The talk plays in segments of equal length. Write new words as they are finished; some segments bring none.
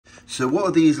So what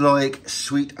are these like?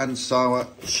 Sweet and sour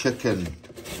chicken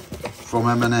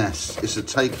from M&S. It's a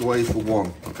takeaway for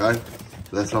one, okay?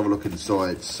 Let's have a look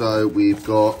inside. So we've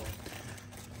got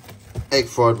egg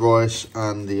fried rice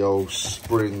and the old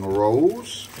spring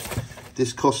rolls.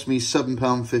 This cost me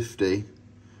 £7.50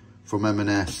 from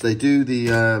M&S. They do the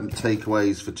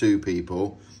takeaways for 2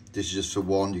 people. This is just for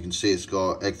one. You can see it's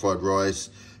got egg fried rice,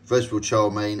 vegetable chow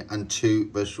mein, and 2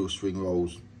 vegetable spring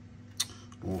rolls.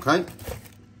 Okay.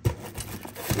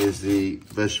 Here's the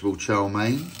vegetable chow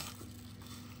mein.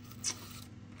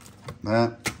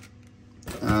 There.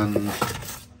 And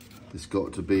it's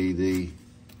got to be the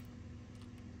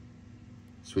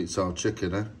sweet sour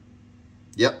chicken, eh?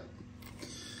 Yep.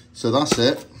 So that's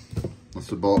it. That's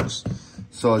the box.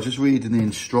 So I was just reading the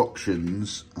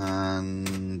instructions,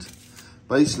 and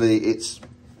basically it's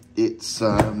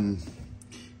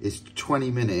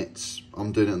 20 minutes.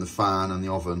 I'm doing it in the fan and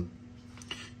the oven.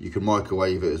 You can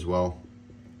microwave it as well.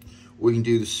 Or you can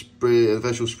do the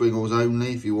vegetable spring rolls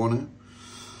only if you want it.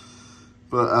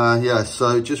 But yeah,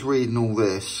 so just reading all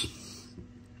this.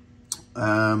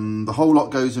 The whole lot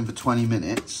goes in for 20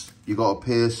 minutes. You've got to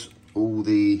pierce all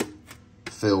the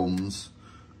films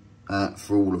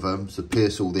for all of them. So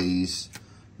pierce all these.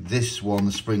 This one,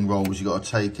 the spring rolls, you've got to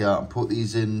take out and put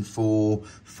these in for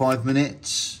 5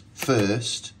 minutes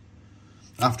first.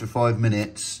 After 5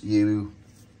 minutes, you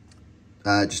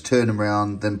just turn them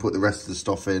around, then put the rest of the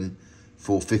stuff in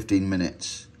for 15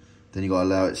 minutes. Then you've got to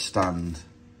allow it to stand.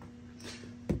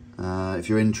 If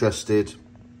you're interested,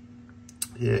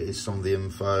 here is some of the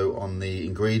info on the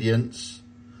ingredients.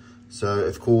 So,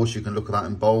 of course, you can look at that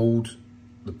in bold.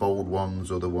 The bold ones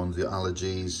are the ones with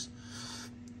allergies.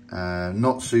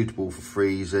 Not suitable for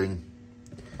freezing.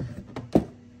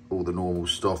 All the normal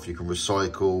stuff. You can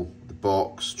recycle the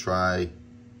box, tray,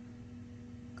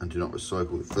 and do not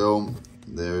recycle the film.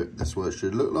 There, that's what it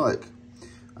should look like.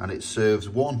 And it serves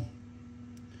 1.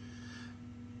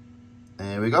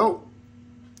 There we go.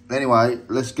 Anyway,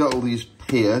 let's get all these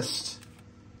pierced.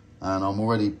 And I'm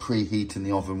already preheating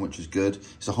the oven, which is good.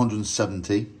 It's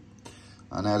 170.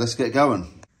 And now let's get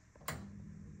going.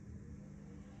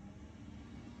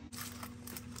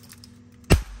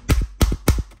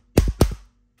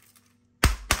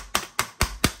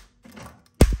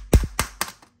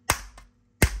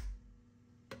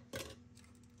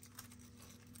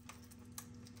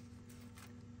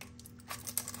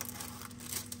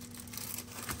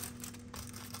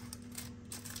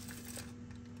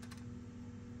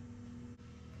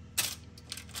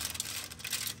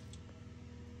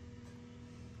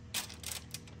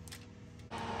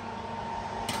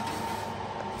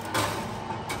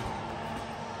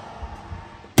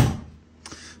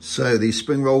 So these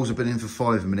spring rolls have been in for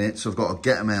 5 minutes. So I've got to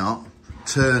get them out,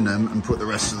 turn them, and put the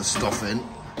rest of the stuff in.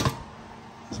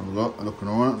 Let's have a look. They're looking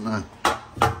all right, aren't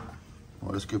they? Right,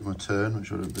 let's give them a turn. Make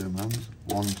sure I don't do them hands.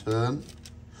 1 turn.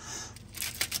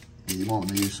 Yeah, you might want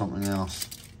to use something else,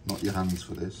 not your hands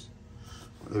for this.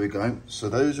 Right, there we go. So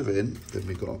those are in. Then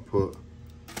we've got to put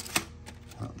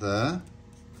that there.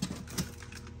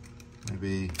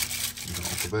 Maybe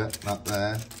off a bit. That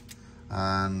there.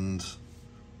 And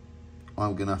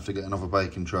I'm going to have to get another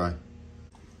baking tray.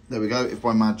 There we go, if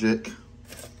by magic.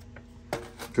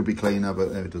 Could be cleaner, but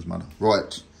it doesn't matter.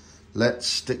 Right, let's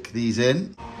stick these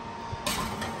in.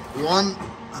 One,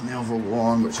 and the other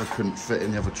one, which I couldn't fit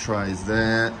in the other trays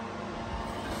there.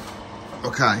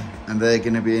 Okay, and they're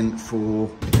going to be in for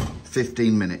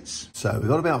 15 minutes. So we've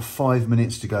got about 5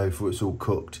 minutes to go before it's all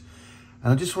cooked.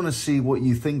 And I just want to see what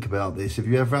you think about this. If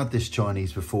you ever had this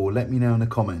Chinese before, let me know in the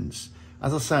comments.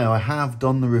 As I say, I have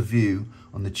done the review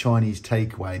on the Chinese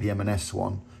takeaway, the M&S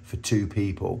one, for 2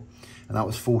 people. And that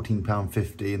was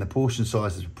 £14.50, and the portion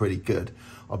sizes were pretty good.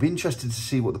 I'll be interested to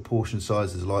see what the portion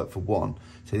sizes are like for 1.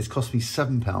 So this cost me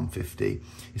 £7.50.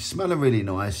 It's smelling really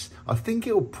nice. I think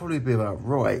it'll probably be about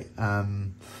right. But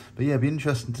yeah, it'll be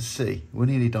interesting to see. We're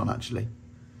nearly done, actually.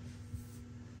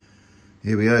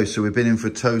 Here we go. So we've been in for a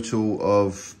total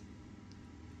of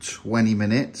 20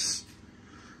 minutes.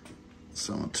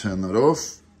 So I'll turn that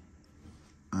off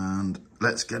and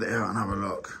let's get it out and have a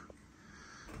look.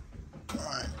 All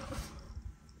right.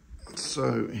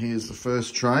 So here's the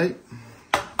first tray.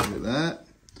 Put it there.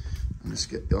 And let's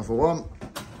get the other one.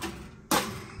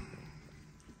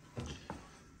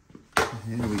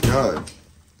 Here we go.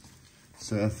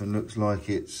 So everything looks like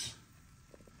it's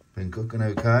been cooking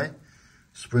okay.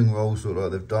 Spring rolls look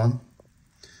like they've done.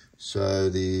 So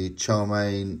the chow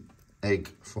mein, egg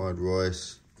fried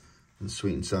rice, and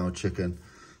sweet and sour chicken.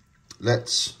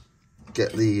 Let's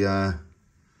get the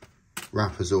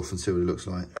wrappers off and see what it looks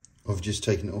like. I've just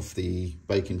taken it off the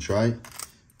baking tray.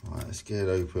 All right, let's get it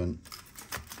open.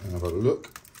 And have a look.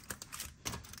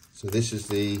 So this is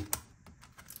the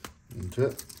into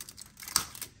it.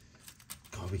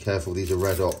 Gotta be careful, these are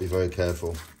red hot, be very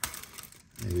careful.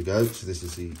 Here we go. So this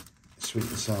is the sweet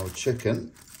and sour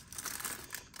chicken.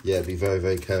 Yeah, be very,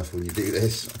 very careful when you do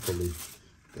this. I'll probably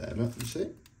better, you see.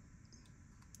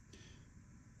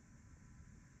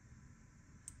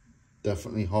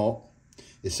 Definitely hot.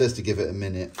 It says to give it a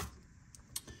minute.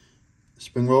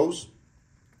 Spring rolls.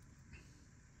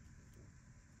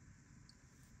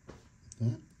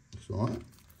 Yeah, looks all right.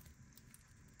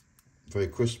 Very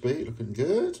crispy, looking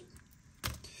good.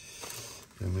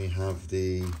 Then we have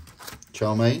the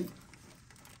chow mein.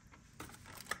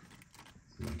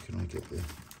 Where can I get the...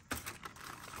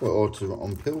 Quite hard to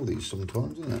unpeel these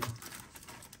sometimes, isn't it?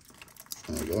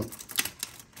 There we go.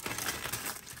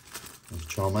 There's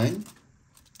chow mein.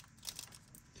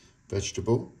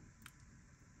 Vegetable.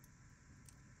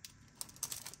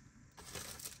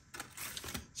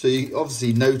 So you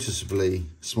obviously noticeably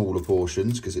smaller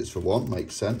portions because it's for one,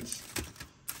 makes sense.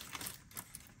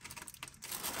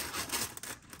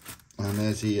 And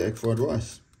there's the egg fried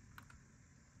rice.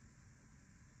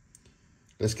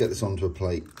 Let's get this onto a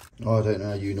plate. Oh, I don't know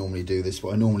how you normally do this,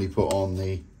 but I normally put on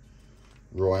the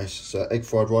rice. So egg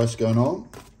fried rice going on.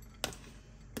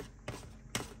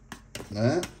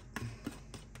 There.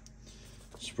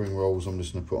 Spring rolls I'm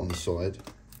just going to put on the side.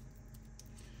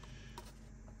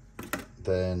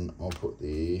 Then I'll put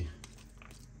the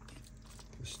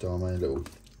star mein,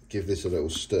 give this a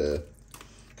little stir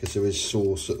because there is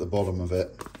sauce at the bottom of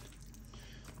it.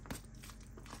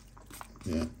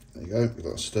 Yeah, there you go, give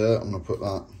that a stir. I'm going to put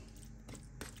that.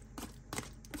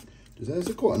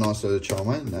 There's quite a nice load of chow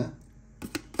mein there.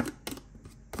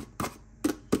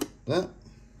 There.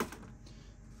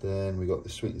 Then we got the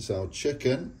sweet and sour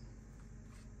chicken.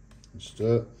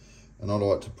 Stir. And I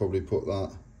like to probably put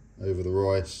that over the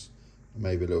rice.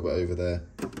 Maybe a little bit over there.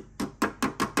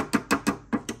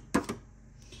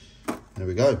 There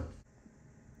we go.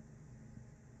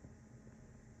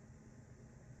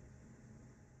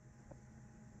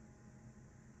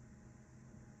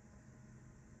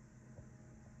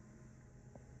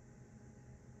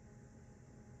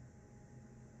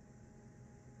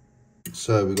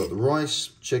 So we've got the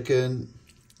rice, chicken,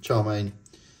 chow mein.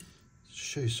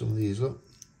 Show you some of these, look.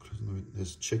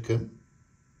 There's chicken.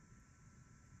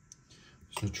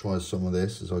 Just gonna try some of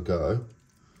this as I go.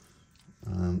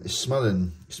 It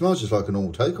smells just like a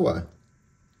normal takeaway.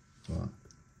 Right.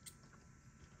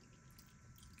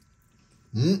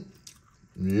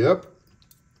 Yep.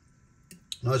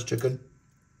 Nice chicken.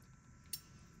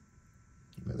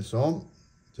 Get this on.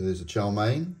 So there's a chow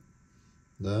mein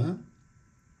there.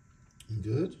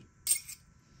 Good.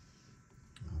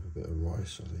 I'll have a bit of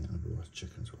rice, I think, and a bit of rice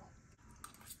chicken as well.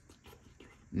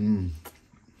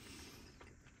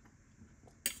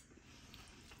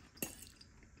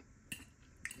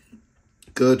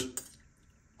 Good.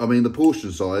 I mean, the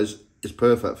portion size is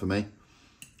perfect for me.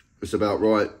 It's about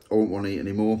right. I won't want to eat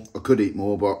any more. I could eat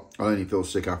more, but I only feel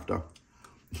sick after.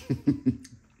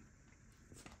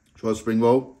 Try a spring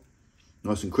roll.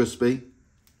 Nice and crispy.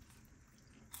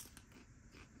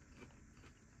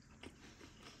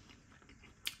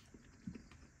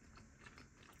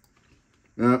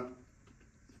 Yeah.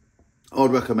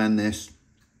 I'd recommend this.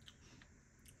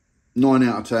 9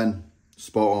 out of 10.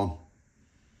 Spot on.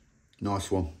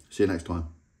 Nice one. See you next time.